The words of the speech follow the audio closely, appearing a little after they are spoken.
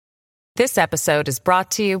This episode is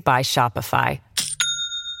brought to you by Shopify.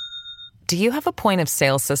 Do you have a point of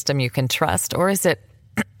sale system you can trust, or is it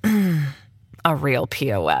a real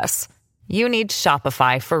POS? You need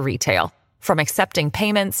Shopify for retail. From accepting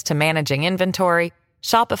payments to managing inventory,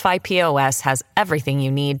 Shopify POS has everything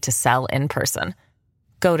you need to sell in person.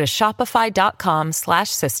 Go to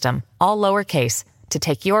shopify.com/system, all lowercase, to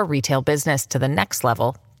take your retail business to the next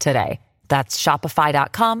level today. That's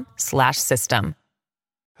shopify.com/system.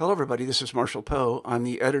 Hello, everybody. This is Marshall Poe. I'm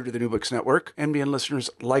the editor of the New Books Network. NBN listeners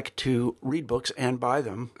like to read books and buy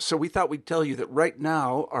them. So we thought we'd tell you that right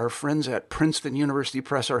now, our friends at Princeton University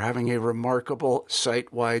Press are having a remarkable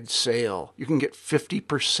site-wide sale. You can get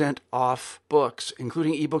 50% off books,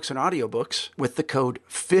 including ebooks and audiobooks, with the code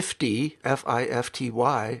 50,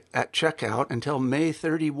 F-I-F-T-Y, at checkout until May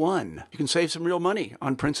 31. You can save some real money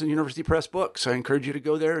on Princeton University Press books. I encourage you to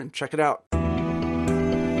go there and check it out.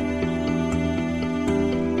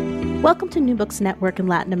 Welcome to New Books Network and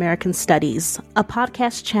Latin American Studies, a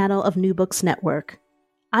podcast channel of New Books Network.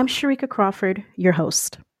 I'm Sharika Crawford, your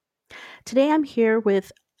host. Today I'm here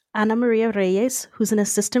with Ana Maria Reyes, who's an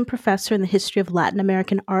assistant professor in the history of Latin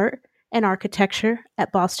American art and architecture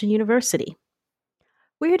at Boston University.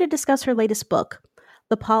 We're here to discuss her latest book,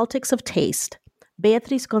 The Politics of Taste,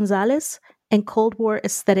 Beatriz González and Cold War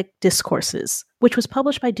Aesthetic Discourses, which was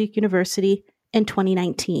published by Duke University in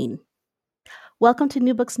 2019. Welcome to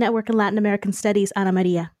New Books Network and Latin American Studies, Ana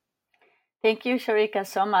Maria. Thank you, Sharika,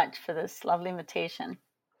 so much for this lovely invitation.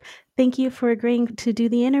 Thank you for agreeing to do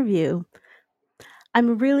the interview.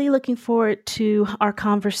 I'm really looking forward to our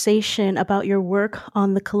conversation about your work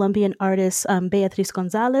on the Colombian artist Beatriz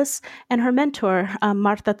González and her mentor,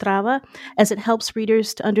 Marta Traba, as it helps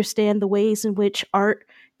readers to understand the ways in which art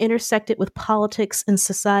intersected with politics and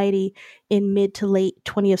society in mid to late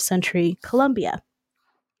 20th century Colombia.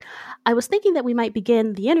 I was thinking that we might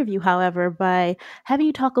begin the interview, however, by having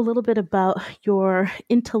you talk a little bit about your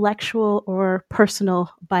intellectual or personal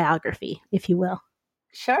biography, if you will.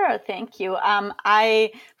 Sure, thank you. I'm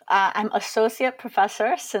associate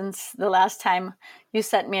professor since the last time you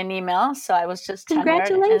sent me an email, so I was just tenured.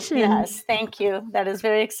 Congratulations! Yes, thank you. That is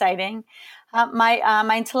very exciting.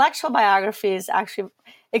 My intellectual biography is actually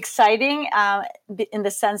exciting in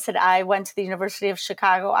the sense that I went to the University of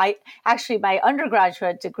Chicago. My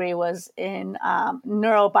undergraduate degree was in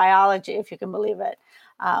neurobiology, if you can believe it,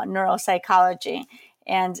 neuropsychology.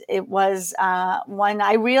 And it was when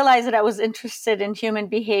I realized that I was interested in human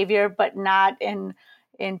behavior, but not in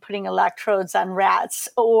putting electrodes on rats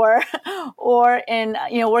or in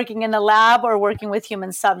working in a lab or working with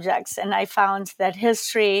human subjects. And I found that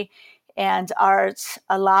history and art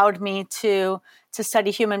allowed me to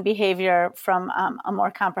study human behavior from a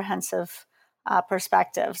more comprehensive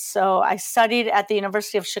perspective. So I studied at the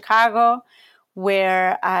University of Chicago,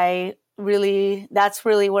 where that's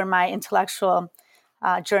really where my intellectual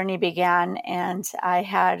journey began. And I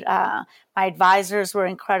had, my advisors were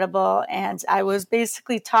incredible. And I was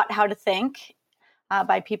basically taught how to think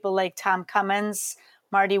by people like Tom Cummins,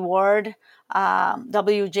 Marty Ward,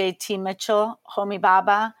 W.J.T. Mitchell, Homi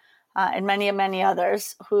Bhabha, and many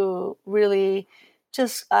others who really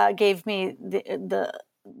just gave me the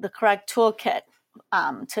correct toolkit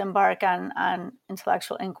to embark on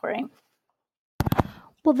intellectual inquiry.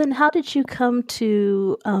 Well, then, how did you come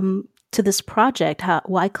to this project?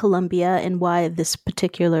 Why Colombia, and why this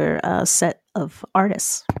particular set of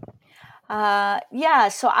artists?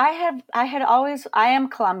 So I am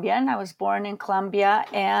Colombian. I was born in Colombia,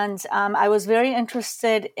 and I was very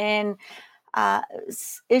interested in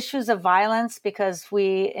issues of violence because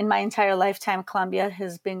in my entire lifetime, Colombia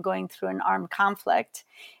has been going through an armed conflict.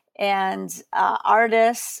 And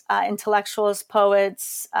artists, intellectuals,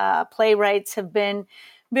 poets, playwrights have been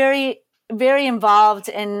very, very involved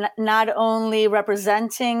in not only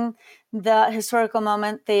representing the historical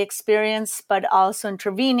moment they experience, but also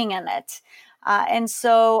intervening in it. And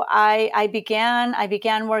so I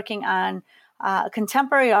began working on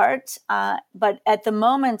contemporary art, but at the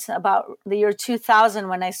moment, about the year 2000,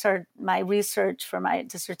 when I started my research for my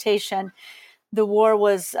dissertation, the war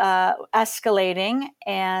was escalating,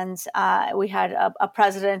 and we had a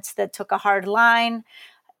president that took a hard line.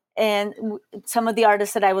 And some of the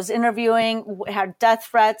artists that I was interviewing had death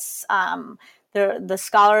threats. The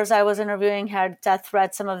scholars I was interviewing had death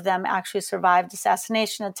threats. Some of them actually survived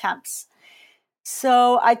assassination attempts.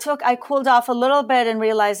 So I cooled off a little bit and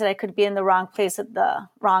realized that I could be in the wrong place at the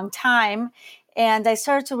wrong time. And I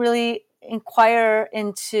started to really inquire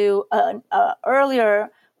into an earlier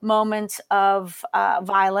moment of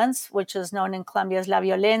violence, which is known in Colombia as la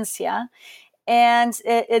violencia, and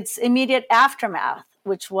its immediate aftermath.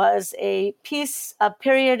 which was a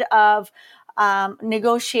period of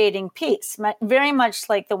negotiating peace, very much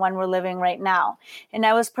like the one we're living right now. And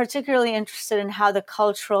I was particularly interested in how the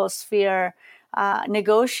cultural sphere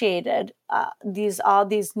negotiated all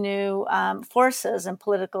these new forces and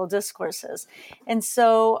political discourses. And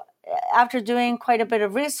so after doing quite a bit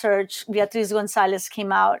of research, Beatriz González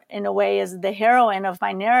came out in a way as the heroine of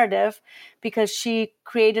my narrative, because she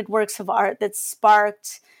created works of art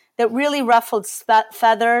that really ruffled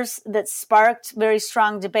feathers, that sparked very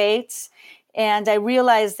strong debates. And I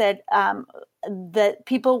realized that that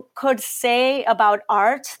people could say about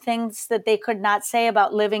art things that they could not say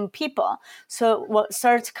about living people. So what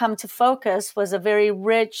started to come to focus was a very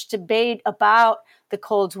rich debate about the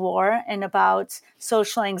Cold War and about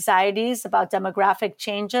social anxieties, about demographic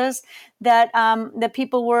changes that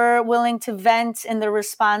people were willing to vent in their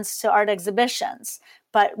response to art exhibitions,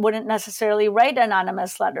 but wouldn't necessarily write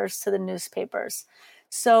anonymous letters to the newspapers.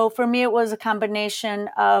 So for me, it was a combination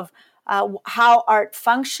of how art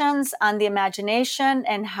functions on the imagination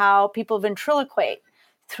and how people ventriloquate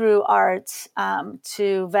through art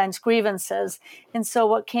to vent grievances. And so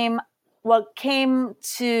what came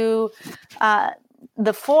to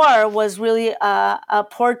the fore was really a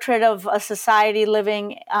portrait of a society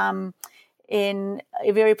living in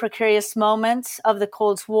a very precarious moment of the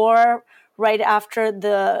Cold War, right after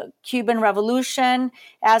the Cuban Revolution,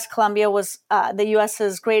 as Colombia was the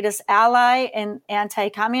U.S.'s greatest ally in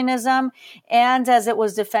anti-communism, and as it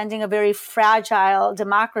was defending a very fragile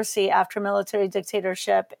democracy after military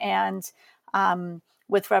dictatorship and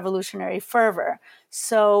with revolutionary fervor.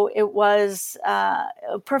 So it was a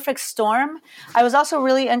perfect storm. I was also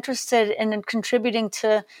really interested in contributing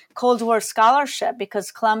to Cold War scholarship,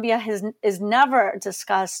 because Colombia is never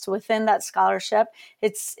discussed within that scholarship.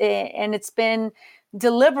 It's been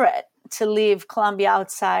deliberate to leave Colombia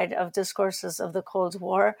outside of discourses of the Cold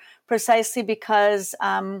War, precisely because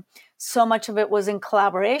so much of it was in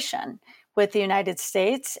collaboration with the United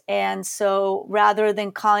States. And so rather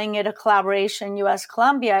than calling it a collaboration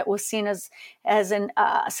U.S.-Colombia, it was seen as a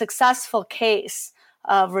successful case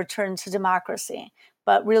of return to democracy.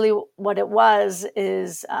 But really what it was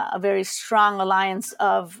is a very strong alliance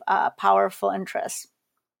of powerful interests.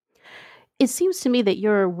 It seems to me that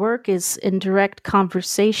your work is in direct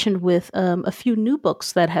conversation with a few new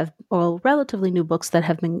books relatively new books that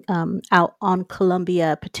have been out on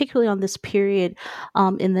Colombia, particularly on this period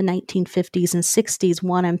in the 1950s and 60s.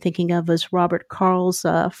 One I'm thinking of is Robert Karl's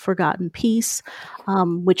Forgotten Peace,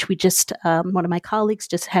 which one of my colleagues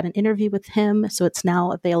just had an interview with him. So it's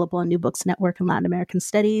now available on New Books Network and Latin American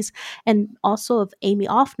Studies. And also of Amy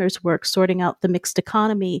Offner's work, Sorting Out the Mixed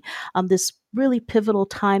Economy, this really pivotal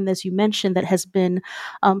time, as you mentioned, that has been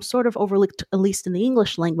sort of overlooked, at least in the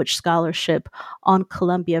English language scholarship on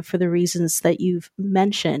Colombia for the reasons that you've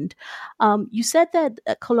mentioned. You said that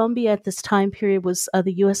Colombia at this time period was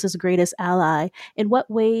the U.S.'s greatest ally. In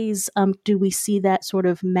what ways do we see that sort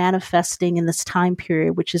of manifesting in this time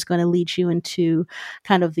period, which is going to lead you into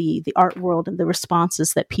kind of the art world and the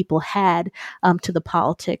responses that people had to the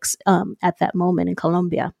politics at that moment in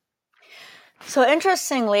Colombia? So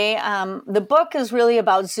interestingly, the book is really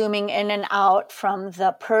about zooming in and out from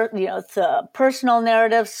the personal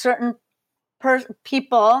narrative, certain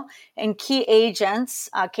people and key agents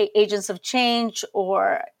of change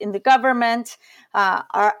or in the government,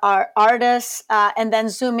 are artists, and then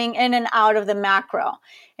zooming in and out of the macro.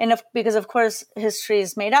 And because of course history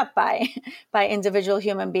is made up by individual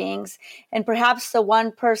human beings, and perhaps the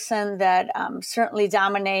one person that certainly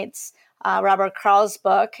dominates Robert Karl's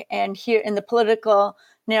book, and here in the political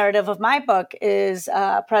narrative of my book, is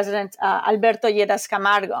President Alberto Lleras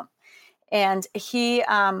Camargo. And he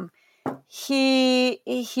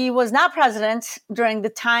was not president during the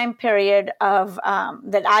time period of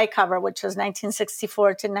that I cover, which was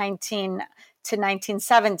 1964 to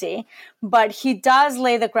 1970. But he does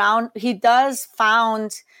lay the ground. He does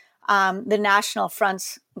found the National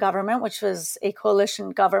Front government, which was a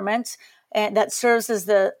coalition government, and that serves as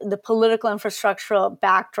the political infrastructural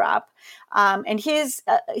backdrop. And he's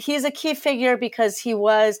a key figure because he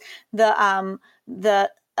was the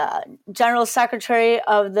General Secretary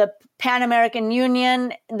of the Pan American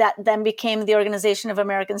Union that then became the Organization of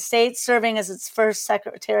American States, serving as its first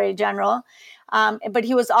Secretary General. But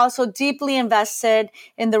he was also deeply invested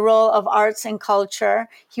in the role of arts and culture.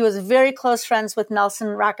 He was very close friends with Nelson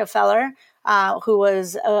Rockefeller, who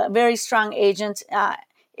was a very strong agent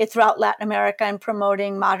throughout Latin America and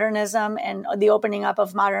promoting modernism and the opening up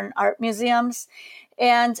of modern art museums.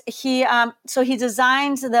 And he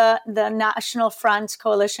designed the National Front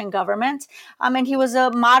coalition government, and he was a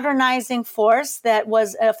modernizing force that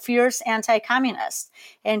was a fierce anti-communist.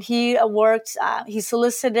 And he he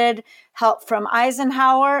solicited help from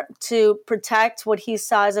Eisenhower to protect what he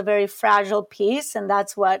saw as a very fragile peace, and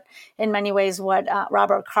that's what, in many ways, what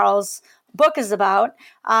Robert Karl's book is about.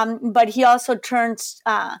 But he also turned.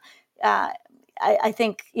 I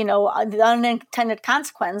think, the unintended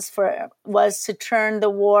consequence was to turn the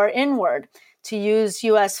war inward, to use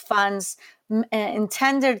U.S. funds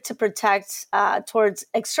intended to protect towards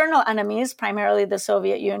external enemies, primarily the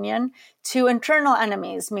Soviet Union, to internal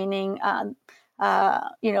enemies, meaning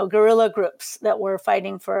guerrilla groups that were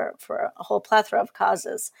fighting for a whole plethora of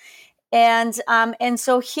causes. And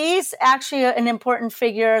so he's actually an important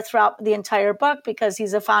figure throughout the entire book because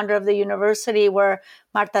he's a founder of the university where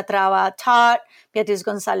Marta Traba taught, Beatriz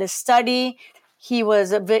Gonzalez studied. He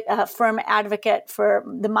was a firm advocate for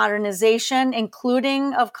the modernization,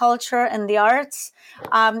 including of culture and the arts.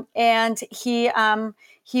 And he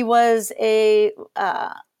was a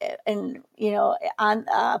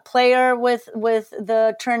player with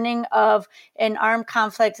the turning of an armed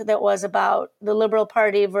conflict that was about the Liberal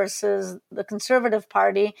Party versus the Conservative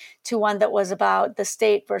Party to one that was about the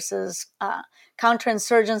state versus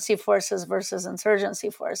counterinsurgency forces versus insurgency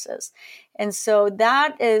forces. And so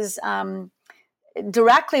that is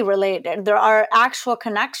directly related. There are actual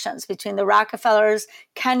connections between the Rockefellers.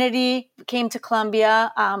 Kennedy came to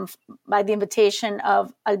Colombia by the invitation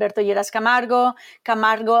of Alberto Lleras Camargo.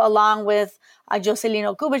 Camargo, along with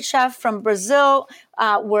Juscelino Kubitschek from Brazil,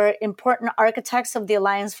 were important architects of the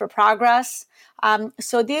Alliance for Progress.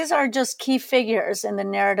 So these are just key figures in the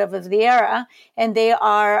narrative of the era, and they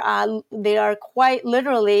are quite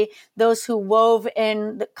literally those who wove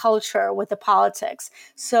in the culture with the politics.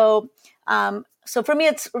 So for me,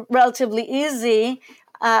 it's relatively easy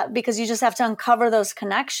because you just have to uncover those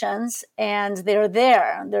connections, and they're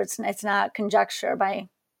there. It's not conjecture by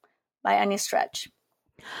any stretch.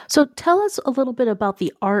 So tell us a little bit about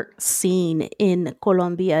the art scene in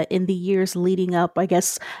Colombia in the years leading up, I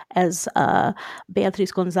guess, as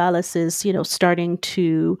Beatriz Gonzalez is, starting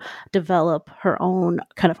to develop her own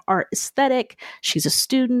kind of art aesthetic. She's a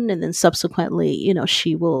student, and then subsequently,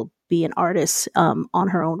 she will be an artist on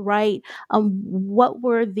her own right. What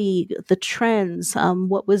were the trends?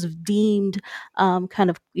 What was deemed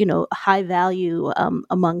kind of, high value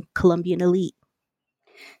among Colombian elite?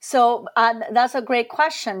 So that's a great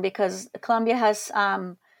question because Colombia has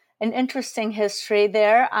an interesting history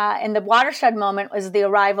there. And the watershed moment was the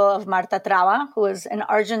arrival of Marta Traba, who was an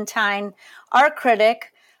Argentine art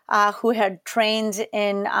critic who had trained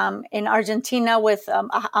in Argentina with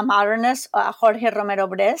a modernist, Jorge Romero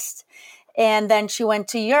Brest. And then she went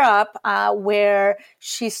to Europe, where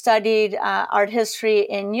she studied art history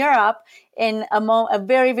in Europe in a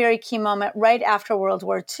very, very key moment right after World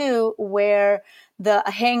War II, where the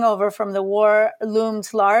hangover from the war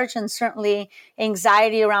loomed large, and certainly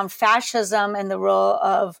anxiety around fascism and the role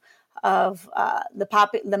of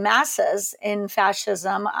the masses in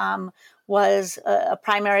fascism was a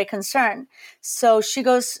primary concern. So she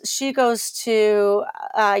goes to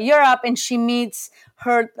Europe, and she meets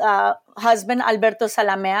her husband Alberto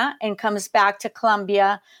Zalamea, and comes back to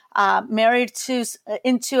Colombia, married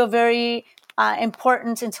into a very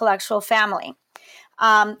important intellectual family.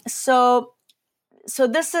 So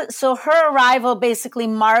her arrival basically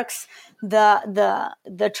marks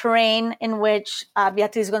the terrain in which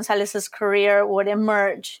Beatriz Gonzalez's career would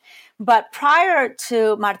emerge. But prior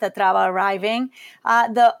to Marta Traba arriving,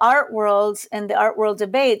 the art worlds and the art world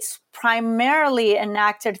debates, primarily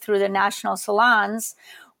enacted through the national salons,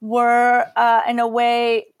 were in a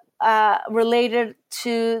way related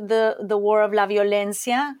to the war of la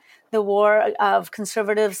violencia, the war of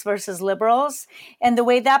conservatives versus liberals. And the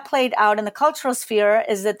way that played out in the cultural sphere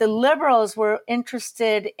is that the liberals were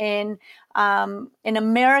interested in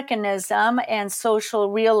Americanism and social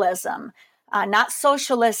realism, not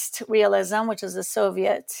socialist realism, which is a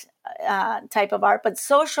Soviet type of art, but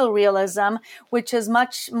social realism, which is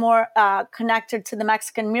much more connected to the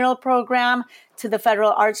Mexican mural program, to the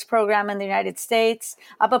federal arts program in the United States,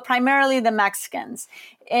 but primarily the Mexicans.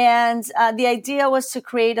 And the idea was to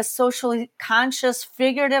create a socially conscious,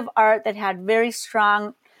 figurative art that had very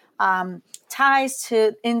strong ties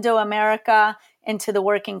to Indo-America and to the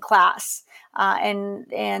working class,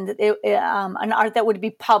 and an art that would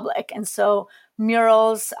be public. And so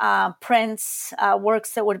murals, prints,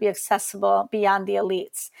 works that would be accessible beyond the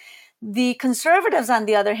elites. The conservatives, on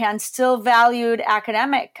the other hand, still valued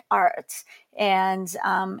academic arts And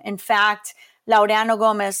in fact, Laureano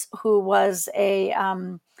Gomez, who was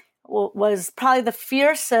was probably the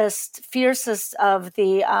fiercest of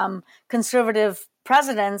the conservative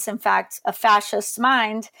presidents, in fact, a fascist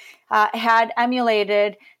mind, had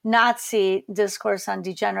emulated Nazi discourse on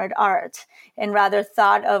degenerate art and rather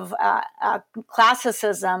thought of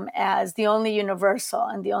classicism as the only universal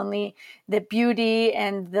and the beauty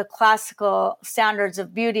and the classical standards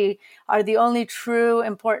of beauty are the only true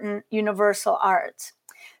important universal art.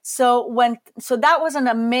 So that wasn't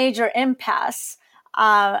a major impasse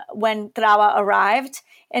when Traba arrived.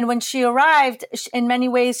 And when she arrived, in many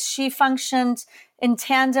ways, she functioned in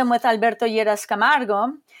tandem with Alberto Lleras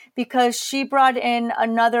Camargo because she brought in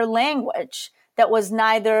another language that was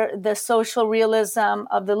neither the social realism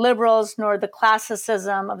of the liberals nor the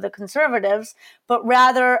classicism of the conservatives, but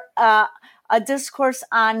rather a discourse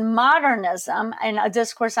on modernism and a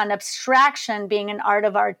discourse on abstraction being an art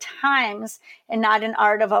of our times and not an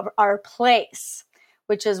art of our place,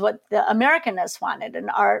 which is what the Americanists wanted, an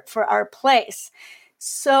art for our place.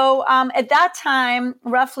 So at that time,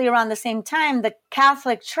 roughly around the same time, the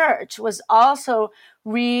Catholic Church was also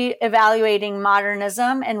reevaluating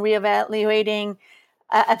modernism and reevaluating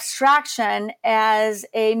abstraction as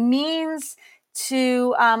a means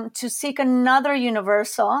to seek another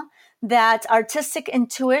universal, that artistic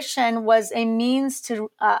intuition was a means to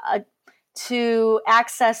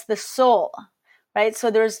access the soul. Right.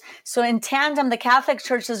 So in tandem, the Catholic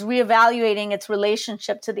Church is reevaluating its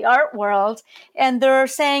relationship to the art world. And they're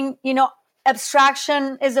saying,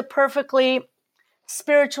 abstraction is a perfectly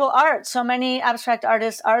spiritual art. So many abstract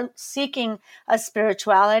artists are seeking a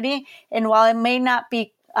spirituality. And while it may not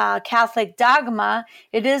be Catholic dogma,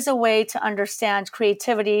 it is a way to understand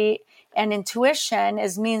creativity and intuition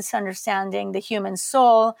as means to understanding the human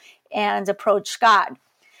soul and approach God.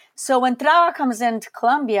 So when Traba comes into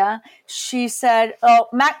Colombia, she said,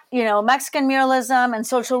 Mexican muralism and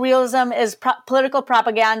social realism is political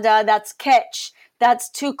propaganda. That's kitsch. That's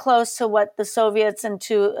too close to what the Soviets and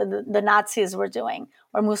to the Nazis were doing,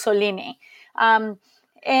 or Mussolini. And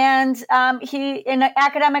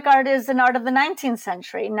academic art is an art of the 19th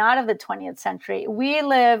century, not of the 20th century. We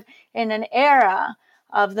live in an era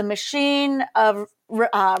of the machine, of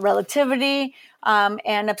relativity,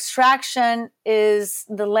 and abstraction is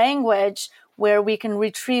the language where we can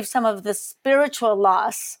retrieve some of the spiritual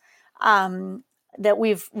loss that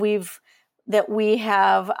we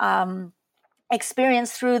have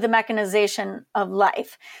experienced through the mechanization of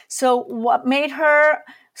life. So what made her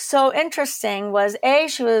so interesting was,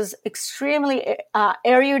 she was extremely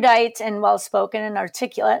erudite and well-spoken and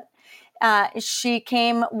articulate. She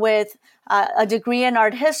came with a degree in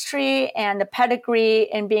art history and a pedigree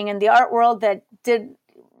in being in the art world that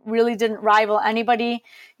really didn't rival anybody.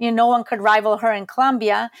 No one could rival her in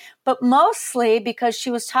Colombia, but mostly because she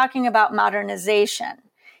was talking about modernization.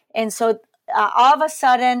 And so all of a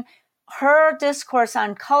sudden, her discourse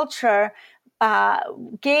on culture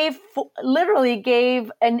literally gave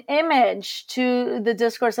an image to the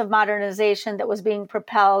discourse of modernization that was being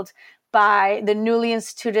propelled by the newly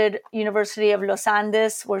instituted University of Los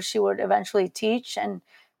Andes, where she would eventually teach, and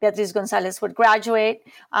Beatriz González would graduate.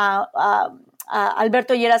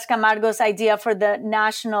 Alberto Lleras Camargo's idea for the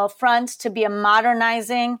National Front to be a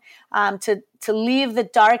modernizing, to leave the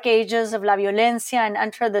dark ages of la violencia and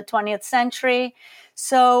enter the 20th century.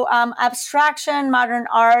 So abstraction, modern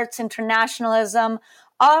arts, internationalism,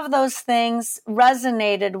 all of those things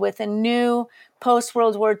resonated with a new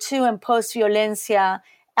post-World War II and post-violencia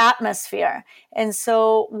atmosphere. And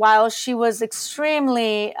so while she was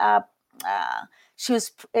extremely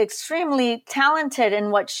talented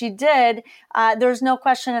in what she did, there's no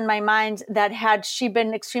question in my mind that had she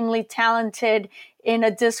been extremely talented in a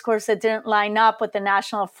discourse that didn't line up with the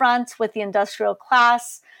National Front, with the industrial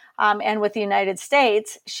class, and with the United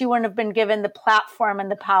States, she wouldn't have been given the platform and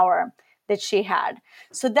the power that she had.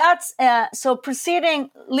 So that's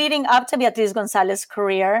leading up to Beatriz González's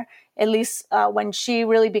career, at least when she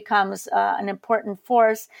really becomes an important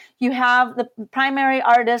force, you have the primary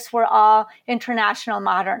artists were all international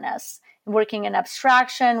modernists, working in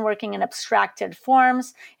abstraction, working in abstracted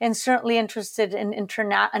forms, and certainly interested in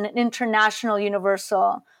an international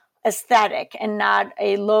universal aesthetic and not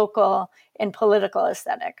a local and political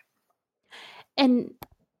aesthetic. And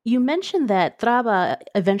You mentioned that Traba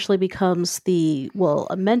eventually becomes a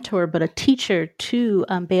mentor, but a teacher to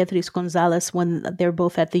Beatriz Gonzalez when they're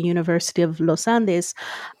both at the University of Los Andes.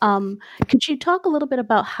 Could you talk a little bit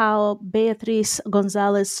about how Beatriz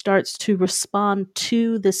Gonzalez starts to respond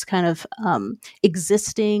to this kind of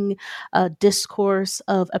existing discourse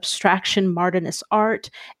of abstraction modernist art,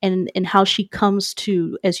 and how she comes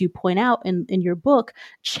to, as you point out in your book,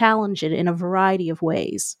 challenge it in a variety of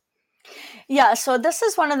ways? Yeah, so this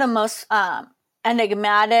is one of the most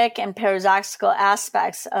enigmatic and paradoxical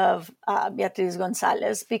aspects of Beatriz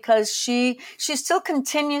Gonzalez, because she still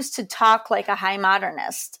continues to talk like a high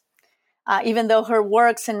modernist, even though her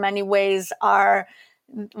works in many ways are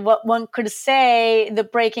what one could say the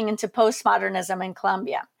breaking into postmodernism in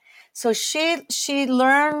Colombia. So she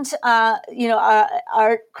learned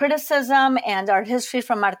art criticism and art history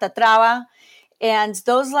from Marta Traba. And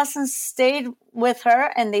those lessons stayed with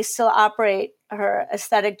her, and they still operate her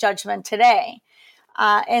aesthetic judgment today.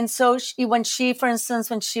 And so when she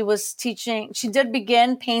was teaching, she did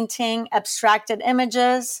begin painting abstracted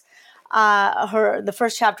images. The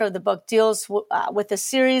first chapter of the book deals with a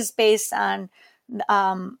series based on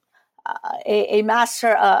a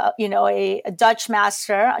master, a Dutch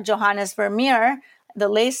master, Johannes Vermeer, the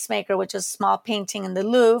lace maker, which is a small painting in the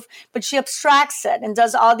Louvre, but she abstracts it and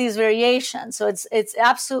does all these variations. So it's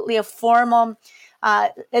absolutely a formal,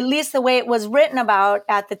 at least the way it was written about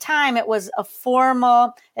at the time, it was a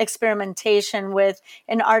formal experimentation with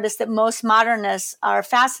an artist that most modernists are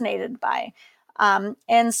fascinated by.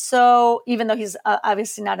 And so even though he's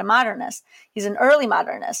obviously not a modernist, he's an early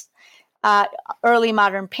modernist, early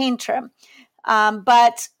modern painter.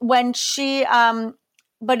 But when she...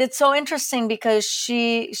 But it's so interesting because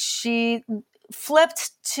she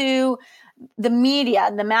flipped to the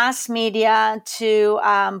media, the mass media, to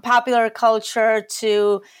popular culture,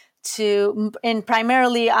 to in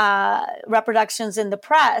primarily reproductions in the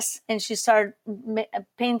press, and she started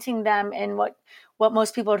painting them in what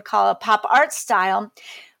most people would call a pop art style.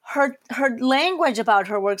 Her language about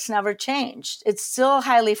her works never changed. It's still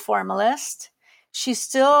highly formalist. She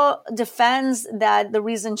still defends that the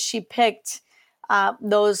reason she picked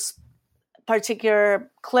those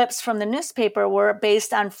particular clips from the newspaper were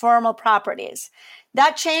based on formal properties.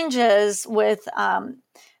 That changes with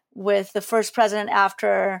the first president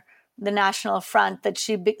after the National Front, that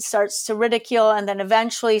she starts to ridicule, and then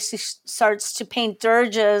eventually she starts to paint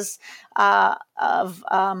dirges of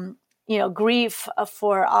grief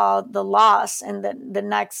for all the loss, and the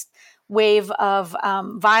next wave of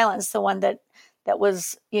violence, the one that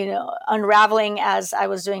was unraveling as I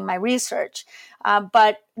was doing my research.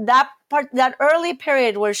 But that early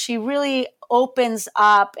period where she really opens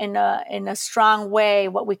up in a strong way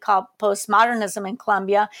what we call postmodernism in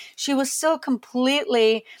Colombia, she was still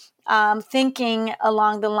completely thinking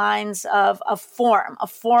along the lines of a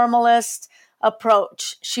formalist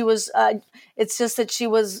approach. She was. It's just that she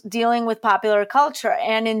was dealing with popular culture,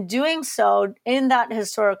 and in doing so, in that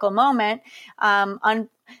historical moment,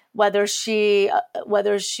 whether she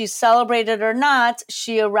celebrated or not,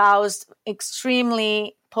 she aroused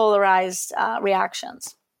extremely polarized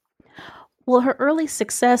reactions. Well, her early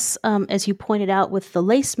success, as you pointed out with the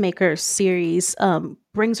Lace Maker series,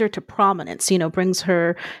 brings her to prominence, brings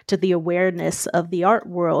her to the awareness of the art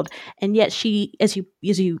world. And yet she, as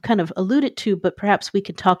you kind of alluded to, but perhaps we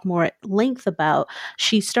could talk more at length about,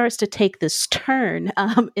 she starts to take this turn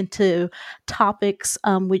into topics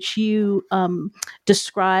which you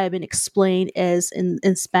describe and explain as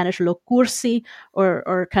in Spanish, lo cursi,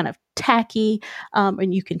 or kind of tacky,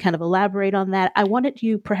 and you can kind of elaborate on that. I wanted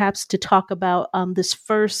you perhaps to talk about this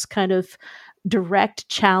first kind of direct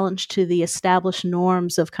challenge to the established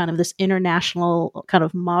norms of kind of this international kind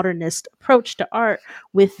of modernist approach to art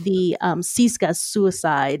with the Sisga's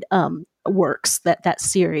Suicide works, that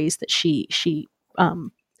series that she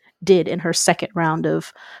did in her second round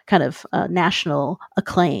of kind of national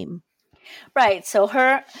acclaim. Right. So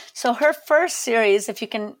her first series,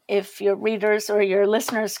 if your readers or your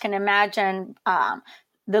listeners can imagine,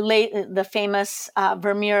 the famous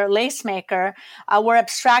Vermeer lace maker, were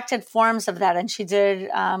abstracted forms of that, and she did.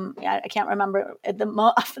 I can't remember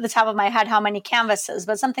off the top of my head how many canvases,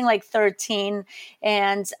 but something like 13.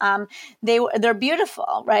 And they're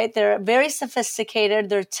beautiful, right? They're very sophisticated.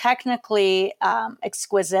 They're technically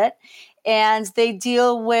exquisite. And they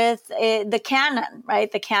deal with the canon,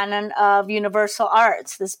 right? The canon of universal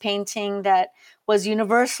arts, this painting that was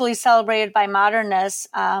universally celebrated by modernists,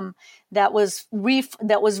 that was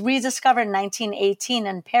rediscovered in 1918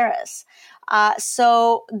 in Paris.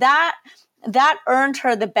 So that that earned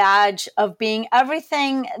her the badge of being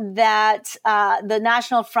everything that the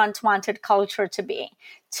National Front wanted culture to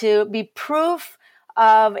be proof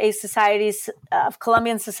of of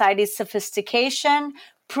Colombian society's sophistication,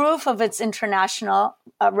 proof of its international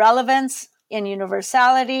relevance and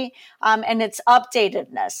universality, and its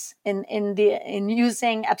updatedness in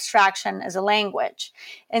using abstraction as a language.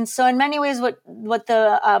 And so, in many ways, what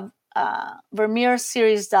the Vermeer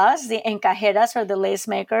series does, the encajeras, or the lace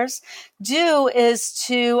makers, do is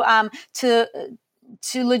to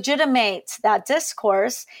legitimate that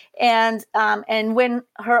discourse and win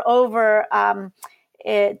her over.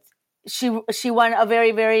 She won a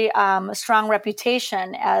very, very strong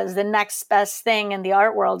reputation as the next best thing in the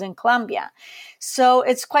art world in Colombia. So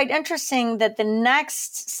it's quite interesting that the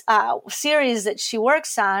next series that she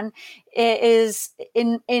works on is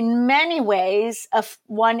in many ways a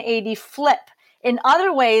 180 flip. In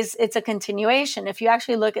other ways, it's a continuation. If you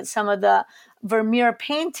actually look at some of the Vermeer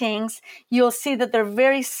paintings, you'll see that they're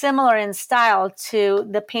very similar in style to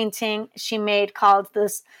the painting she made called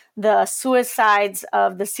the Suicides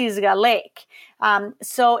of the Sisga Lake.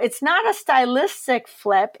 So it's not a stylistic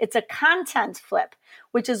flip, it's a content flip,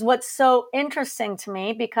 which is what's so interesting to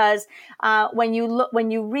me, because when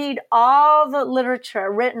you read all the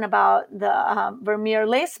literature written about the Vermeer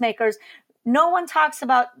lace makers, no one talks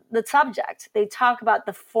about the subject. They talk about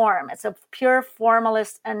the form. It's a pure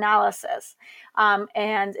formalist analysis,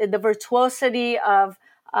 and the virtuosity of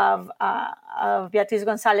Beatriz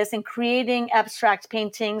González in creating abstract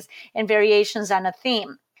paintings and variations on a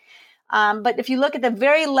theme. But if you look at the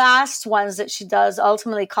very last ones that she does,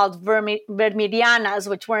 ultimately called Vermeerianas,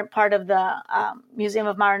 which weren't part of the Museum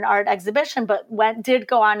of Modern Art exhibition, but did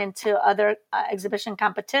go on into other exhibition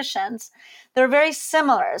competitions, they're very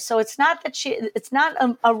similar. So it's not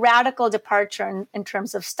a radical departure in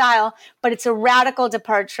terms of style, but it's a radical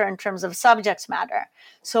departure in terms of subject matter.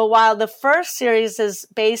 So while the first series is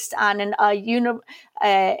based on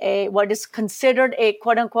what is considered a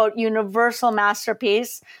quote unquote universal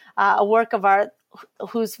masterpiece, a work of art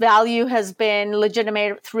whose value has been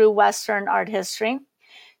legitimated through Western art history,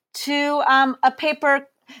 to a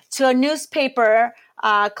newspaper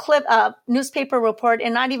newspaper report,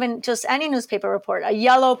 and not even just any newspaper report, a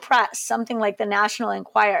yellow press, something like the National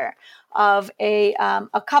Enquirer, of a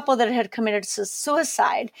couple that had committed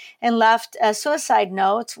suicide and left a suicide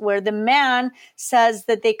note where the man says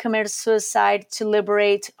that they committed suicide to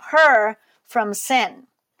liberate her from sin.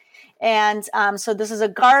 And so this is a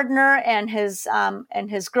gardener and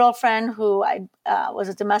his girlfriend who was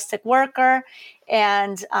a domestic worker,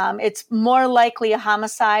 and it's more likely a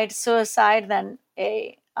homicide, suicide, than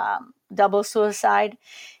a double suicide.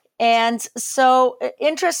 And so,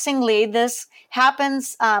 interestingly, this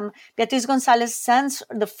happens. Beatriz González sends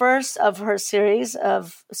the first of her series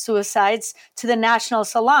of suicides to the National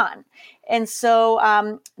Salon. And so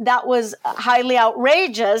that was highly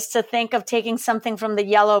outrageous to think of taking something from the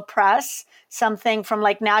yellow press, something from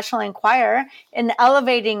like National Enquirer, and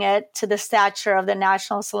elevating it to the stature of the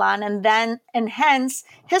National Salon, and hence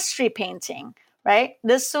history painting, right?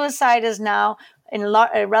 This suicide is now in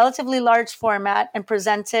a relatively large format and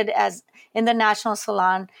presented as in the National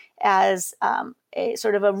Salon as a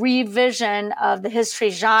sort of a revision of the history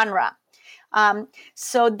genre.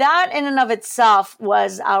 So that in and of itself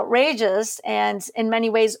was outrageous, and in many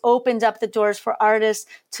ways opened up the doors for artists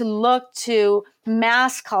to look to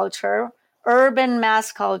mass culture, urban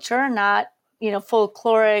mass culture, not,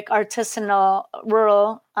 folkloric, artisanal,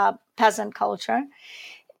 rural, peasant culture.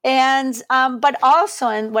 And, but also,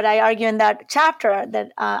 and what I argue in that chapter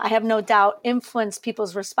that I have no doubt influenced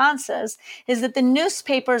people's responses, is that the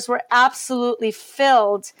newspapers were absolutely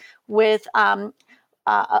filled with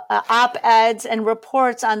op-eds and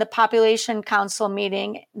reports on the Population Council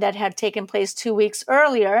meeting that had taken place 2 weeks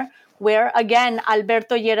earlier, where, again,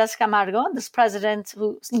 Alberto Lleras Camargo, this president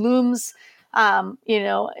who looms,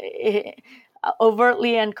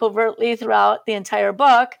 overtly and covertly throughout the entire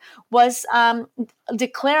book, was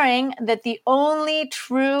declaring that the only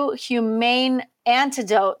true humane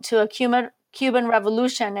antidote to a Cuban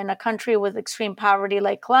revolution in a country with extreme poverty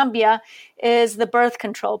like Colombia is the birth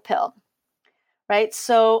control pill, right?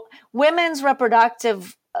 So women's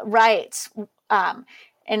reproductive rights,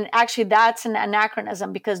 and actually that's an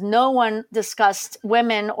anachronism because no one discussed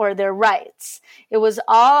women or their rights. It was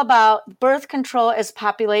all about birth control as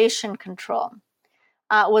population control.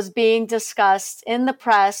 Was being discussed in the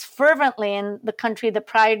press fervently in the country that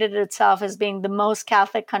prided itself as being the most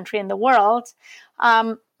Catholic country in the world,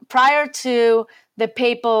 prior to the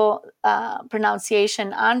papal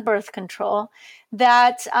pronunciation on birth control,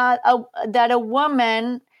 that a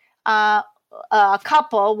woman a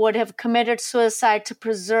couple would have committed suicide to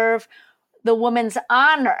preserve the woman's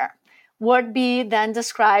honor would be then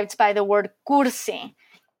described by the word cursi.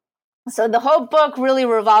 So the whole book really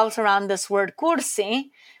revolves around this word cursi,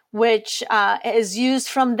 which is used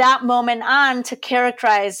from that moment on to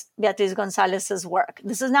characterize Beatriz González's work.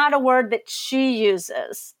 This is not a word that she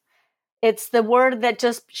uses. It's the word that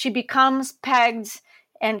just she becomes pegged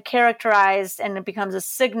and characterized, and it becomes a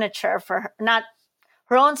signature for her, not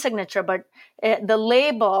her own signature, but the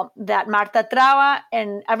label that Marta Traba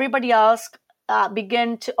and everybody else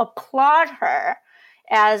begin to applaud her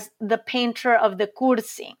as the painter of the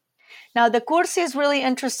cursi. Now, the cursi is a really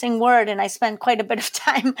interesting word, and I spent quite a bit of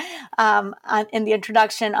time in the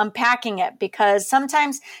introduction unpacking it, because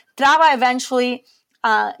sometimes Traba eventually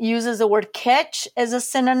uses the word kitsch as a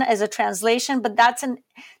synonym, as a translation, but that's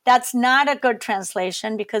not a good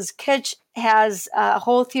translation, because kitsch has a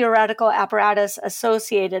whole theoretical apparatus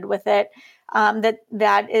associated with it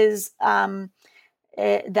that is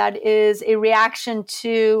a reaction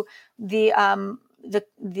to the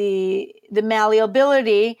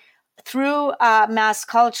malleability through mass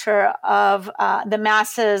culture of the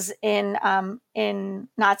masses in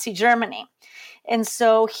Nazi Germany. And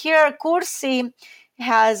so here, cursi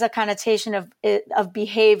has a connotation of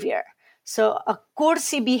behavior. So a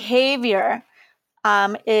cursi behavior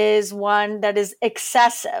is one that is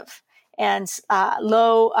excessive and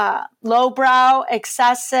lowbrow,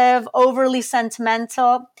 excessive, overly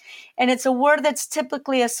sentimental. And it's a word that's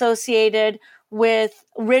typically associated with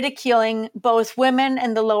ridiculing both women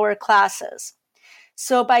and the lower classes.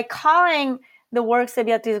 So by calling the works that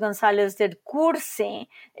Beatriz González did cursi,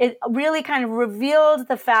 it really kind of revealed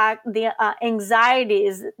the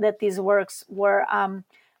anxieties that these works were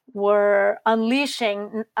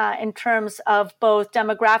unleashing in terms of both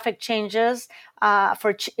demographic changes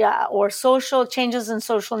or social changes in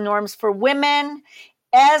social norms for women,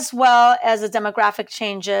 as well as the demographic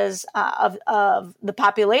changes of the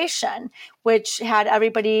population, which had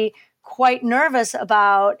everybody quite nervous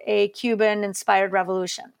about a Cuban-inspired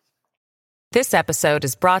revolution. This episode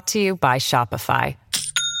is brought to you by Shopify.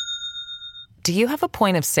 Do you have a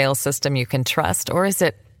point of sale system you can trust, or is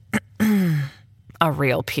it a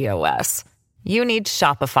real POS? You need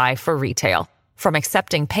Shopify for retail. From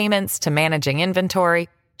accepting payments to managing inventory,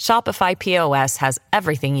 Shopify POS has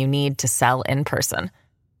everything you need to sell in person.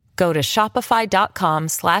 Go to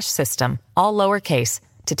shopify.com/system, all lowercase,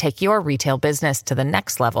 to take your retail business to the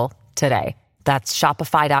next level today. That's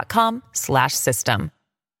shopify.com/system.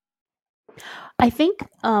 I think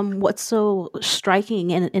what's so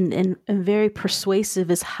striking and very persuasive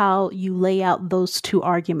is how you lay out those two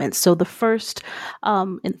arguments. So the first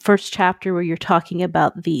chapter, where you're talking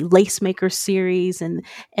about the Lacemaker series and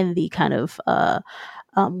the kind of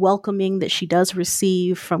welcoming that she does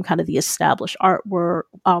receive from kind of the established art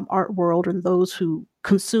world and those who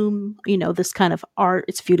consume, this kind of art.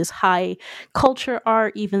 It's viewed as high culture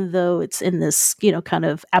art, even though it's in this, kind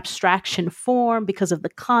of abstraction form because of the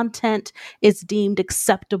content is deemed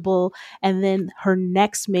acceptable. And then her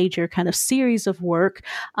next major kind of series of work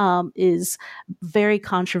is very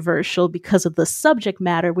controversial because of the subject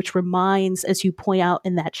matter, which reminds, as you point out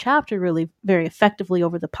in that chapter, really very effectively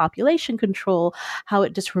over the population control, how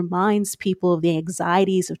it just reminds people of the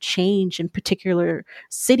anxieties of change in particular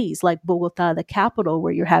cities like Bogota, the capital,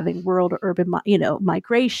 where you're having world urban,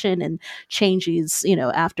 migration and changes,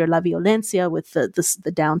 after La Violencia with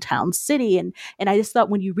the downtown city. And I just thought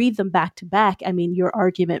when you read them back to back, I mean, your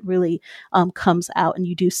argument really comes out, and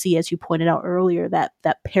you do see, as you pointed out earlier, that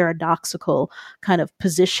paradoxical kind of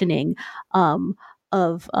positioning of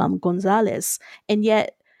González. And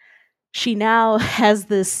yet she now has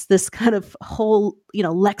this kind of whole,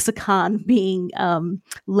 lexicon being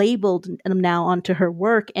labeled now onto her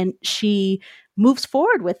work, and she moves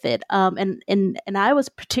forward with it. And I was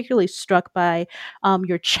particularly struck by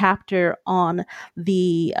your chapter on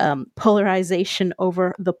the polarization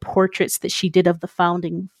over the portraits that she did of the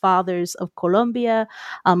founding fathers of Colombia.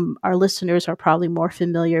 Our listeners are probably more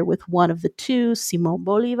familiar with one of the two, Simón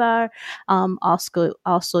Bolívar.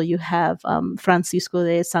 Also, you have Francisco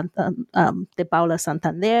de Paula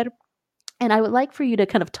Santander. And I would like for you to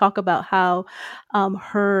kind of talk about how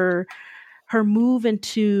her move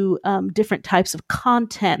into different types of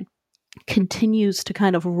content continues to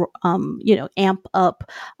kind of, amp up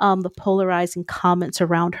the polarizing comments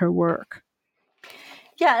around her work.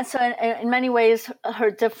 Yeah, so in many ways, her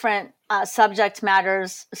different subject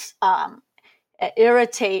matters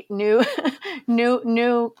irritate a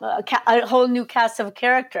whole new cast of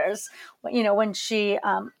characters. When she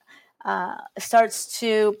starts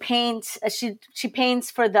to paint. She paints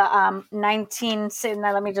for the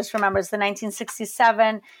now let me just remember, it's the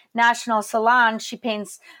 1967 National Salon. She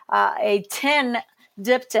paints a tin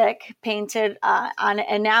diptych painted on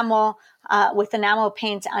enamel with enamel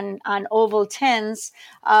paint on oval tins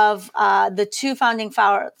of the two founding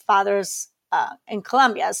fathers in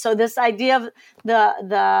Colombia. So this idea of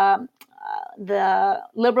the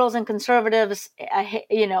liberals and conservatives,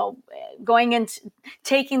 going into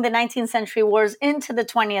taking the 19th century wars into the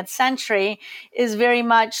 20th century is very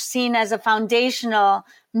much seen as a foundational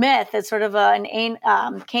myth. It's sort of an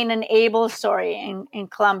Cain and Abel story in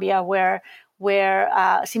Colombia, where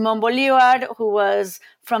Simón Bolívar, who was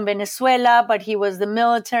from Venezuela, but he was the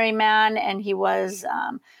military man, and he was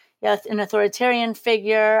an authoritarian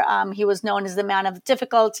figure. He was known as the man of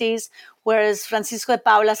difficulties, whereas Francisco de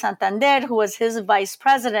Paula Santander, who was his vice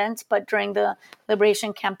president, but during the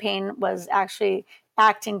liberation campaign was actually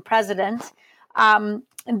acting president,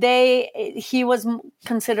 he was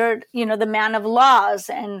considered, the man of laws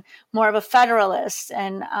and more of a federalist.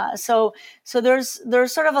 And so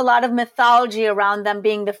there's sort of a lot of mythology around them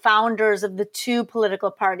being the founders of the two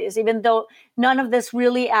political parties, even though none of this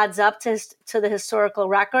really adds up to the historical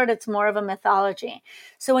record. It's more of a mythology.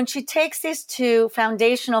 So when she takes these two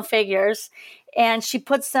foundational figures and she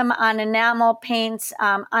puts them on enamel paints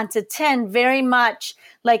onto tin, very much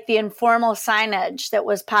like the informal signage that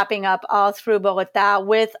was popping up all through Bogota,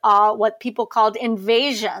 with all what people called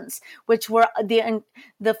invasions, which were the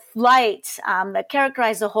flight that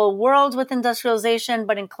characterized the whole world with industrialization,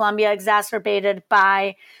 but in Colombia exacerbated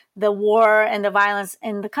by the war and the violence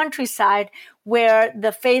in the countryside, where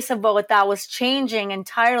the face of Bogota was changing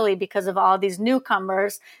entirely because of all these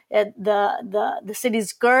newcomers. The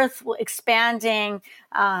city's girth expanding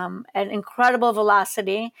at incredible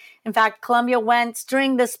velocity. In fact,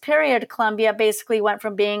 during this period, Colombia basically went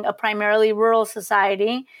from being a primarily rural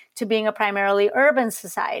society to being a primarily urban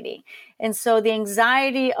society. And so the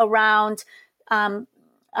anxiety around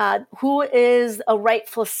who is a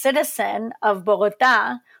rightful citizen of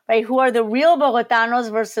Bogota, right? Who are the real Bogotanos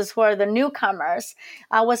versus who are the newcomers,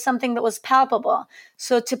 was something that was palpable.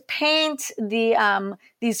 So to paint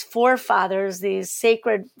these forefathers, these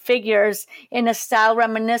sacred figures, in a style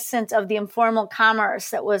reminiscent of the informal commerce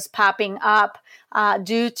that was popping up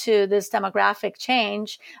due to this demographic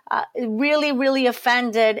change, it really, really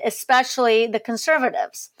offended, especially the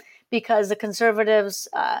conservatives, because the conservatives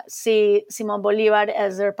see Simón Bolívar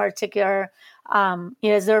as their particular,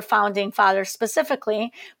 as their founding father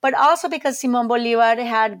specifically, but also because Simón Bolívar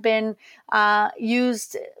had been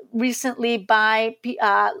used recently by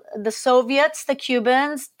the Soviets, the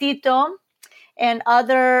Cubans, Tito, and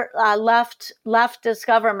other leftist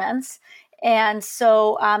governments. And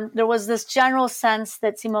so there was this general sense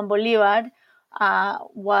that Simón Bolívar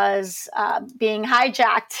was being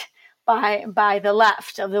hijacked by the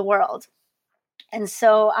left of the world. And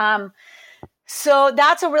so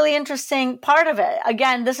that's a really interesting part of it.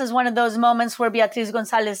 Again, this is one of those moments where Beatriz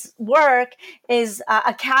González's work is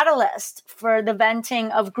a catalyst for the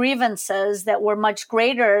venting of grievances that were much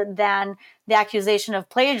greater than the accusation of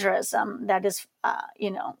plagiarism that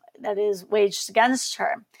is waged against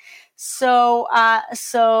her. So I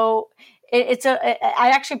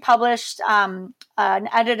actually published an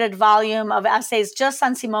edited volume of essays just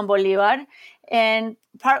on Simón Bolívar, and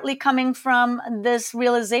partly coming from this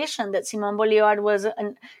realization that Simón Bolívar was a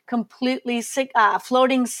completely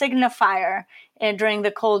floating signifier during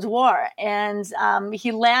the Cold War. And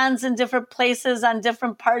he lands in different places on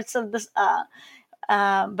different parts of this,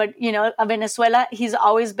 but Venezuela, he's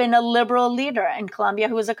always been a liberal leader. In Colombia,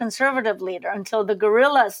 he was a conservative leader until the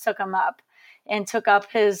guerrillas took him up and took up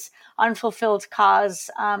his unfulfilled cause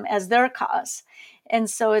as their cause. And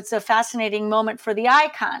so it's a fascinating moment for the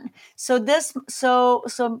icon. So Beatriz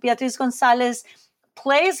González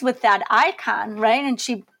plays with that icon, right? And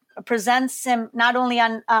she presents him not only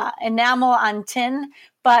on enamel on tin,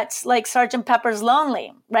 but like Sgt. Pepper's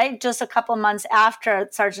Lonely, right? Just a couple months after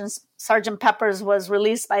Sgt. Pepper's was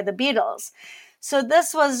released by the Beatles. So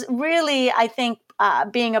this was really, I think,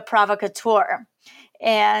 being a provocateur.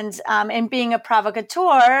 And in being a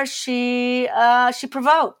provocateur, she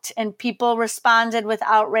provoked, and people responded with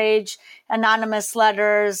outrage, anonymous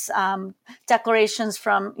letters, declarations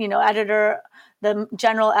from the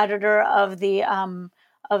general editor of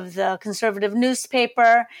the conservative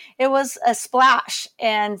newspaper. It was a splash,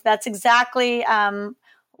 and that's exactly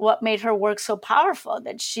what made her work so powerful,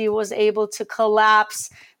 that she was able to collapse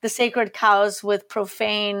the sacred cows with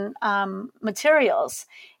profane materials.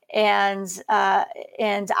 And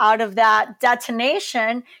out of that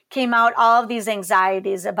detonation came out all of these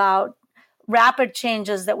anxieties about rapid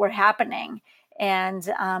changes that were happening and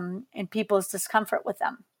people's discomfort with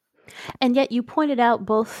them. And yet you pointed out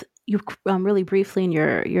both you really briefly in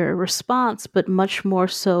your response, but much more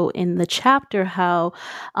so in the chapter, how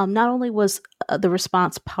not only was the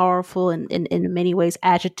response powerful and in many ways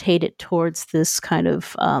agitated towards this kind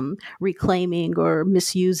of reclaiming or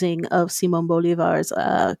misusing of Simon Bolivar's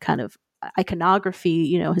kind of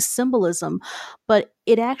iconography, his symbolism, but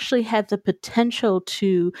it actually had the potential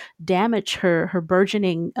to damage her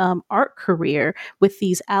burgeoning art career with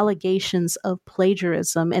these allegations of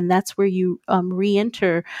plagiarism. And that's where you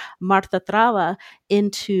re-enter Marta Traba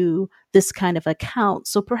into this kind of account.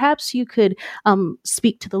 So perhaps you could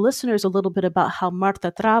speak to the listeners a little bit about how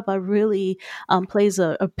Marta Traba really plays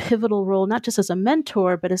a pivotal role, not just as a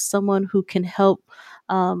mentor, but as someone who can help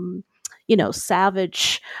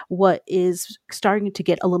salvage what is starting to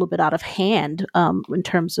get a little bit out of hand in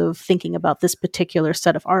terms of thinking about this particular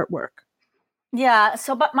set of artwork. Yeah,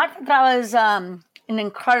 but Marta Traba is an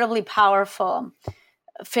incredibly powerful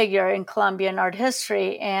figure in Colombian art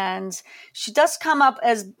history, and she does come up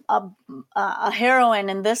as a heroine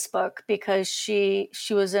in this book because she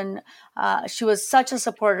was such a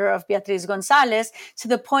supporter of Beatriz González, to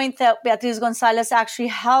the point that Beatriz González actually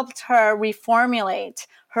helped her reformulate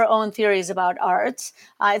her own theories about art.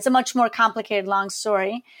 It's a much more complicated, long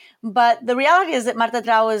story. But the reality is that Marta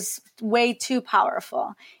Traba was way too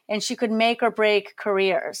powerful, and she could make or break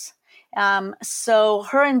careers. So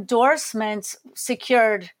her endorsement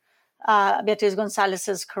secured Beatriz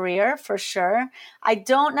González's career, for sure. I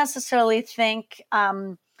don't necessarily think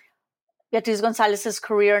Beatriz González's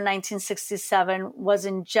career in 1967 was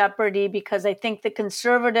in jeopardy, because I think the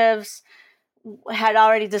conservatives had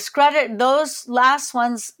already discredited those last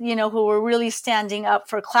ones, who were really standing up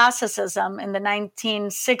for classicism in the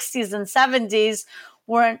 1960s and 70s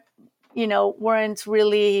weren't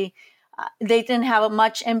really, they didn't have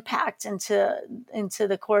much impact into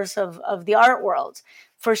the course of the art world,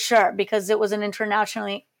 for sure, because it was an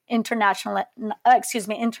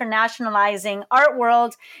internationalizing art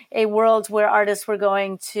world, a world where artists were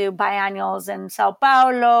going to biennials in Sao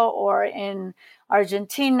Paulo or in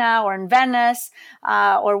Argentina or in Venice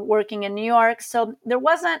or working in New York. So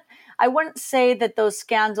I wouldn't say that those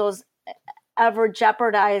scandals ever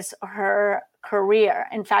jeopardized her career.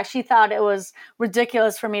 In fact, she thought it was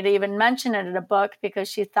ridiculous for me to even mention it in a book because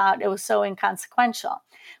she thought it was so inconsequential.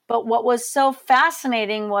 But what was so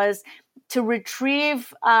fascinating was to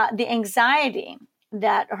retrieve the anxiety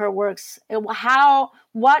that her works,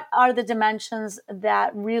 what are the dimensions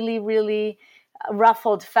that really, really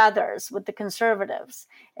ruffled feathers with the conservatives.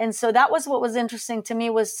 And so that was what was interesting to me,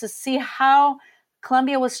 was to see how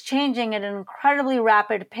Colombia was changing at an incredibly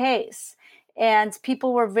rapid pace. And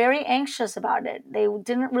people were very anxious about it. They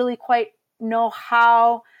didn't really quite know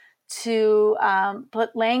how to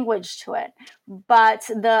put language to it. But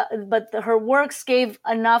her works gave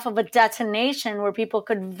enough of a detonation where people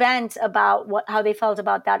could vent about how they felt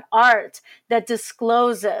about that art that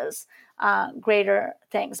discloses greater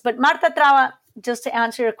things. But Marta Traba, just to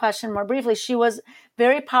answer your question more briefly, she was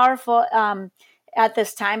very powerful at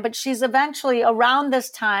this time, but she's eventually, around this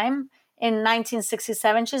time in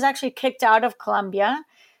 1967, she's actually kicked out of Colombia,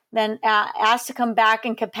 then asked to come back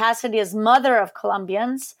in capacity as mother of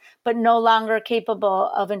Colombians, but no longer capable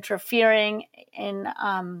of interfering in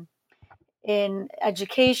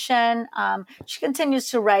education. She continues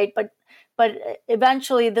to write, but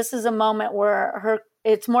eventually this is a moment where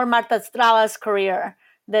it's more Marta Traba's career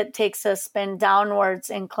that takes a spin downwards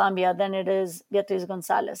in Colombia than it is Beatriz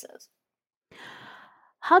González's.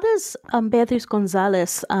 How does Beatriz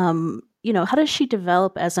González, how does she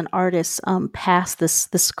develop as an artist past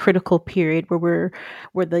this critical period where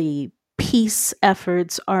the peace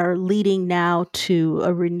efforts are leading now to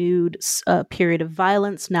a renewed period of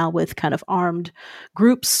violence, now with kind of armed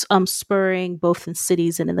groups spurring both in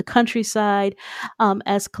cities and in the countryside,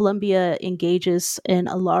 as Colombia engages in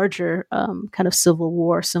a larger kind of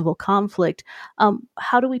civil conflict?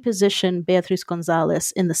 How do we position Beatriz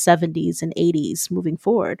González in the 70s and 80s moving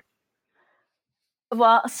forward?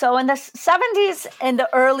 Well, so in the 70s and the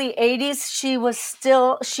early 80s, she was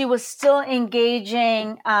still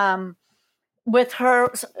engaging with her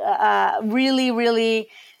really, really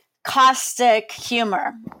caustic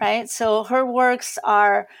humor, right? So her works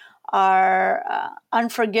are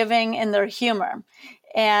unforgiving in their humor,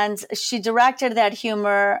 and she directed that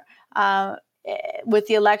humor with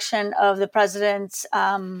the election of the president.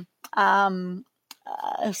 I'm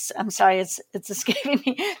sorry, it's escaping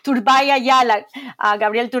me. Turbay Ayala,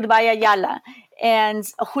 Gabriel Turbay Ayala, and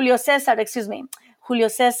Julio César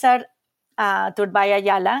Turbay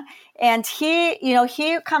Ayala. And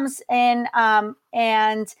he comes in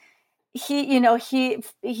and he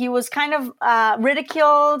was kind of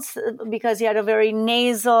ridiculed because he had a very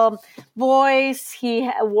nasal voice. He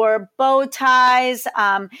wore bow ties,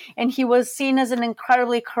 and he was seen as an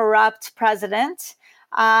incredibly corrupt president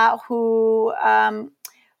who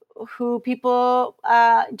people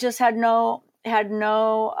just had no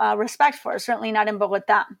respect for, certainly not in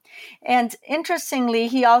Bogota. And interestingly,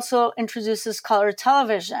 he also introduces color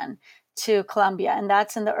television to Colombia, and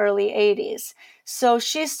that's in the early 80s. So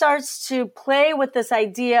she starts to play with this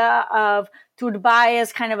idea of Turbay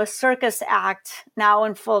as kind of a circus act now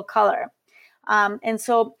in full color. And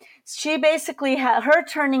so she basically her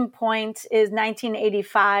turning point is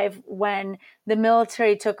 1985 when the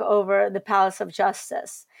military took over the Palace of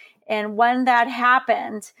Justice. And when that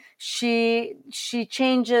happened, she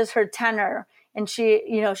changes her tenor, and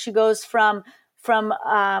she goes from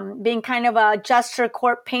being kind of a gesture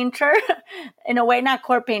court painter in a way, not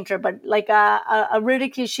court painter, but like a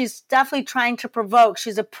ridicule. She's definitely trying to provoke.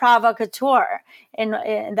 She's a provocateur.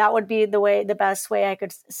 And that would be the best way I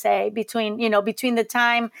could say between the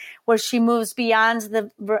time where she moves beyond the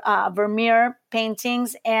Vermeer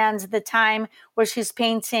paintings and the time where she's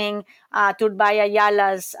painting Turbay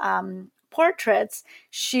Ayala's portraits.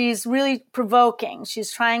 She's really provoking.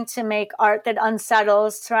 She's trying to make art that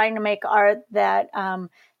unsettles, trying to make art that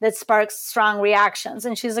sparks strong reactions.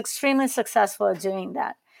 And she's extremely successful at doing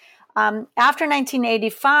that. After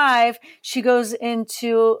 1985, she goes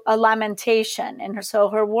into a lamentation. And so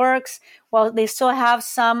her works, well, they still have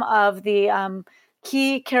some of the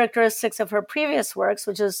key characteristics of her previous works,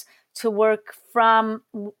 which is to work from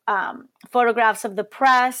photographs of the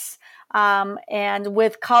press, and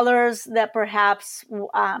with colors that perhaps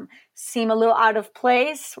seem a little out of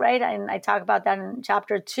place, right? And I talk about that in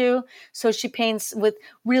chapter 2. So she paints with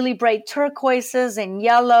really bright turquoises and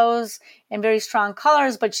yellows and very strong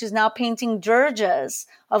colors, but she's now painting dirges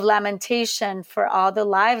of lamentation for all the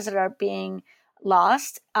lives that are being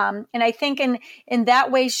lost. And I think in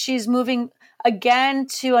that way, she's moving again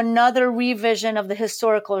to another revision of the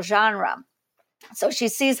historical genre. So she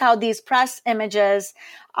sees how these press images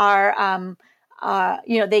are,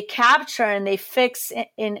 they capture and they fix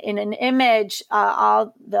in an image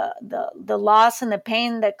all the loss and the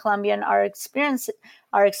pain that Colombians are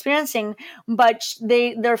experiencing, but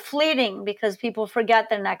they're fleeting because people forget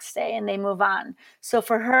the next day and they move on. So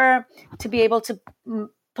for her to be able to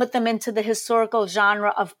put them into the historical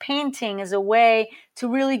genre of painting is a way to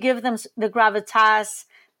really give them the gravitas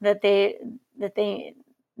that they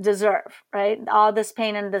deserve, right? All this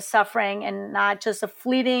pain and the suffering, and not just a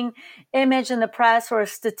fleeting image in the press or a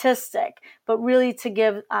statistic, but really to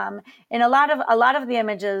give. And a lot of the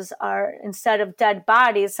images are, instead of dead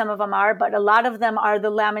bodies, some of them are, but a lot of them are the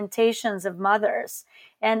lamentations of mothers.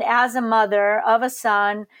 And as a mother of a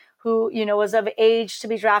son who was of age to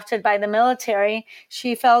be drafted by the military,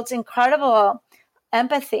 she felt incredible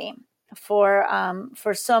empathy for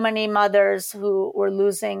so many mothers who were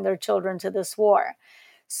losing their children to this war.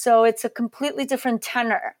 So it's a completely different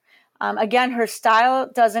tenor. Again, her style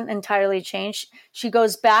doesn't entirely change. She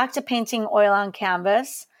goes back to painting oil on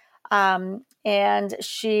canvas, and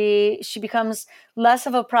she becomes less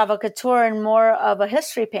of a provocateur and more of a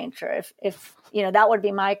history painter, if that would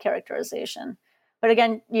be my characterization. But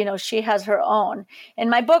again, she has her own. And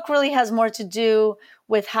my book really has more to do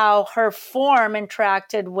with how her form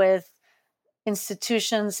interacted with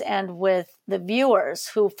institutions and with the viewers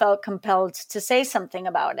who felt compelled to say something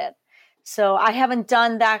about it. So I haven't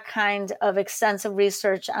done that kind of extensive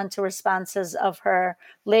research onto responses of her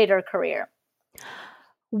later career.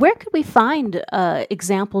 Where could we find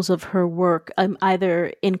examples of her work,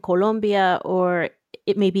 either in Colombia or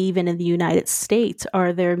it maybe even in the United States?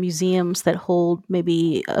 Are there museums that hold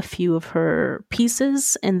maybe a few of her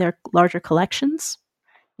pieces in their larger collections?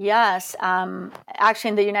 Yes. Actually,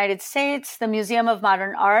 in the United States, the Museum of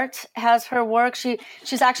Modern Art has her work.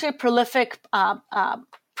 She's actually a prolific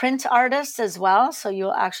print artist as well. So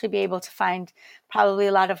you'll actually be able to find probably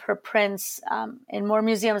a lot of her prints in more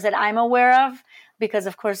museums that I'm aware of, because,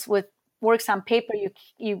 of course, with works on paper,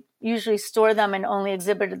 you usually store them and only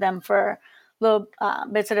exhibit them for little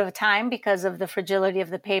bits at a time because of the fragility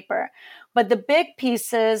of the paper. But the big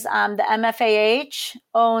pieces, the MFAH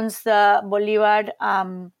owns the Bolivar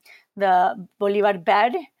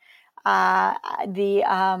bed. The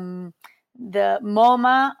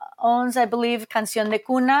MoMA owns, I believe, Canción de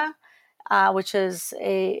Cuna, which is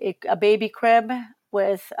a baby crib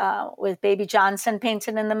with Baby Johnson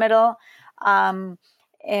painted in the middle.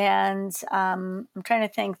 And I'm trying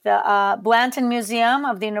to think, the Blanton Museum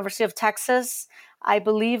of the University of Texas I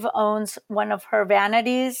believe, owns one of her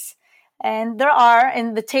vanities. And there are,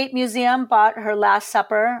 in the Tate Museum, bought her Last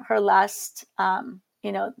Supper, her last, her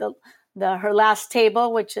last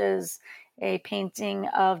table, which is a painting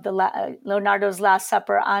of Leonardo's Last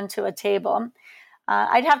Supper onto a table.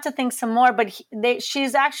 I'd have to think some more, but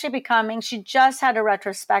she's actually she just had a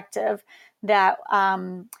retrospective that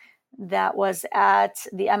was at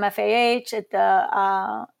the MFAH, at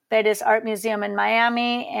the Perez Art Museum in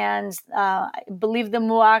Miami, and I believe the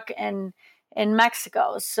MUAC in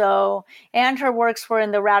Mexico. So, and her works were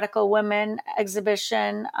in the Radical Women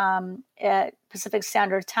exhibition at Pacific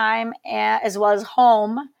Standard Time, as well as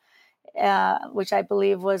Home, which I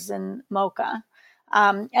believe was in MoCA.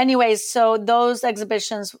 Anyways, so those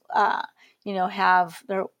exhibitions, have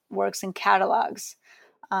their works in catalogs.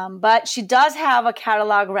 But she does have a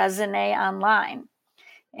catalog raisonné online,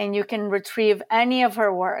 and you can retrieve any of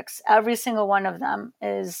her works. Every single one of them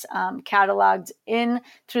is cataloged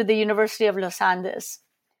through the University of Los Andes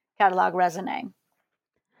catalog raisonné.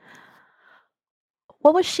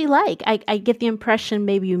 What was she like? I get the impression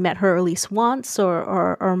maybe you met her at least once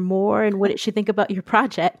or more. And what did she think about your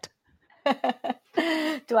project?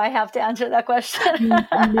 Do I have to answer that question? No,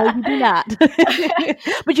 you do not.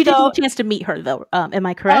 But you did get a chance to meet her, though. Am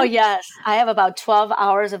I correct? Oh, yes. I have about 12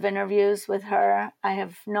 hours of interviews with her. I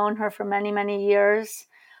have known her for many, many years.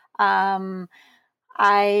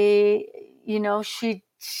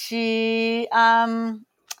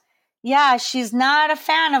 She's not a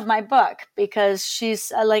fan of my book because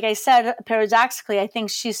she's, like I said, paradoxically, I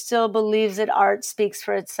think she still believes that art speaks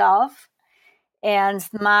for itself. And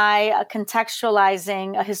my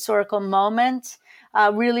contextualizing a historical moment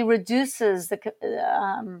really reduces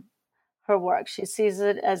her work. She sees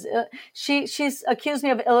it as she's accused me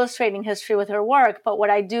of illustrating history with her work, but what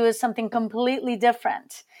I do is something completely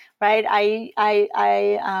different, right?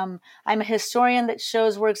 I'm a historian that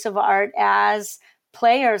shows works of art as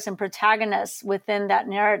players and protagonists within that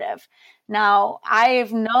narrative. Now, I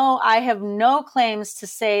have no claims to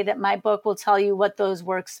say that my book will tell you what those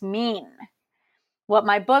works mean. What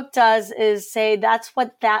my book does is say that's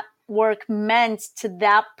what that work meant to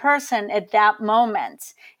that person at that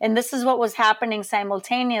moment. And this is what was happening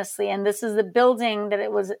simultaneously. And this is the building that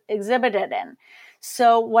it was exhibited in.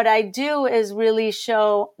 So what I do is really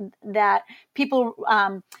show that people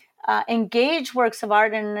engage works of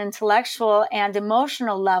art in an intellectual and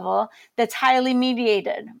emotional level that's highly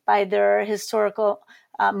mediated by their historical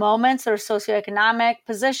moments, their socioeconomic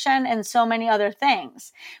position, and so many other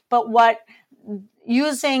things. But what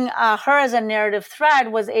using her as a narrative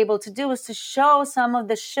thread was able to do was to show some of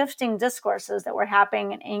the shifting discourses that were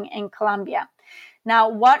happening in Colombia. Now,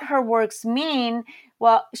 what her works mean,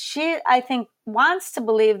 well, she, I think, wants to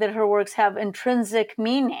believe that her works have intrinsic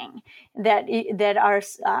meaning that are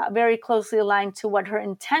very closely aligned to what her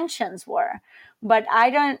intentions were. But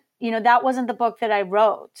I don't, that wasn't the book that I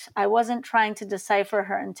wrote. I wasn't trying to decipher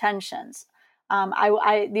her intentions.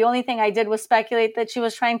 The only thing I did was speculate that she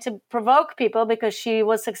was trying to provoke people because she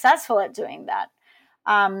was successful at doing that.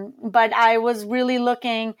 But I was really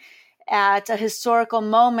looking at a historical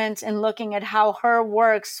moment and looking at how her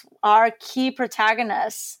works are key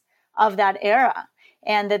protagonists of that era,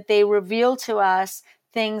 and that they reveal to us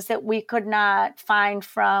things that we could not find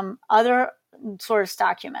from other source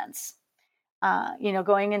documents.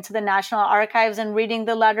 Going into the National Archives and reading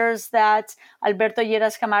the letters that Alberto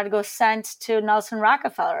Lleras Camargo sent to Nelson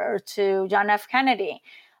Rockefeller or to John F. Kennedy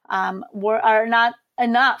are not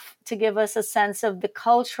enough to give us a sense of the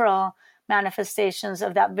cultural manifestations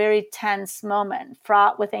of that very tense moment,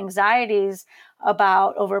 fraught with anxieties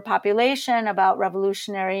about overpopulation, about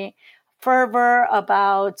revolutionary fervor,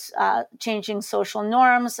 about changing social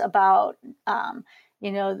norms, about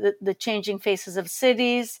the changing faces of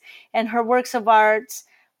cities. And her works of art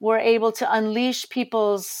were able to unleash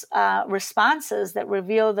people's responses that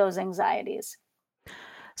reveal those anxieties.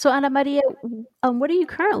 So, Ana Maria, what are you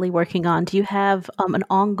currently working on? Do you have an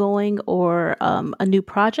ongoing or a new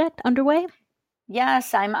project underway?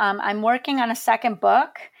 Yes, I'm working on a second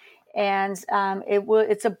book, and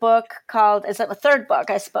it's a book called, it's a third book,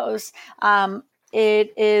 I suppose.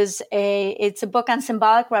 It's a book on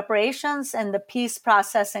symbolic reparations and the peace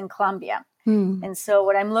process in Colombia. And so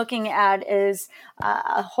what I'm looking at is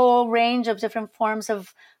a whole range of different forms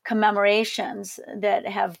of commemorations that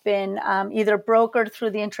have been either brokered through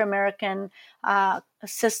the Inter-American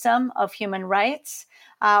system of human rights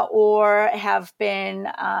or have been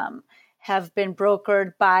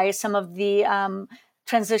brokered by some of the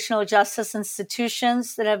transitional justice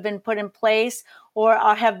institutions that have been put in place or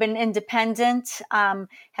have been independent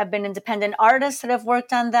artists that have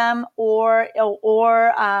worked on them, or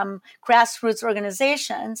grassroots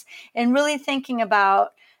organizations, and really thinking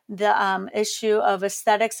about the issue of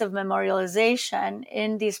aesthetics of memorialization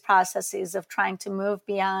in these processes of trying to move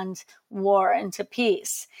beyond war into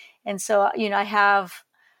peace. And so,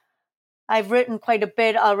 I've written quite a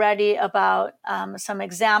bit already about some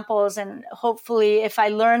examples, and hopefully if I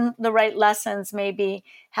learn the right lessons, maybe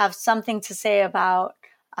have something to say about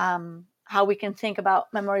how we can think about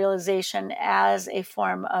memorialization as a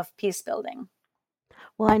form of peace building.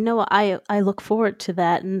 Well, I know I look forward to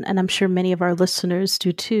that, and I'm sure many of our listeners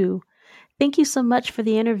do too. Thank you so much for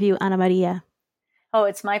the interview, Ana Maria. Oh,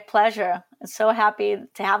 it's my pleasure. I'm so happy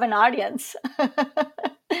to have an audience.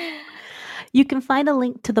 You can find a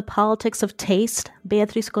link to The Politics of Taste,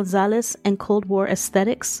 Beatriz Gonzalez, and Cold War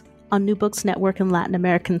Aesthetics on New Books Network and Latin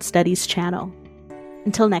American Studies channel.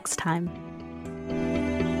 Until next time.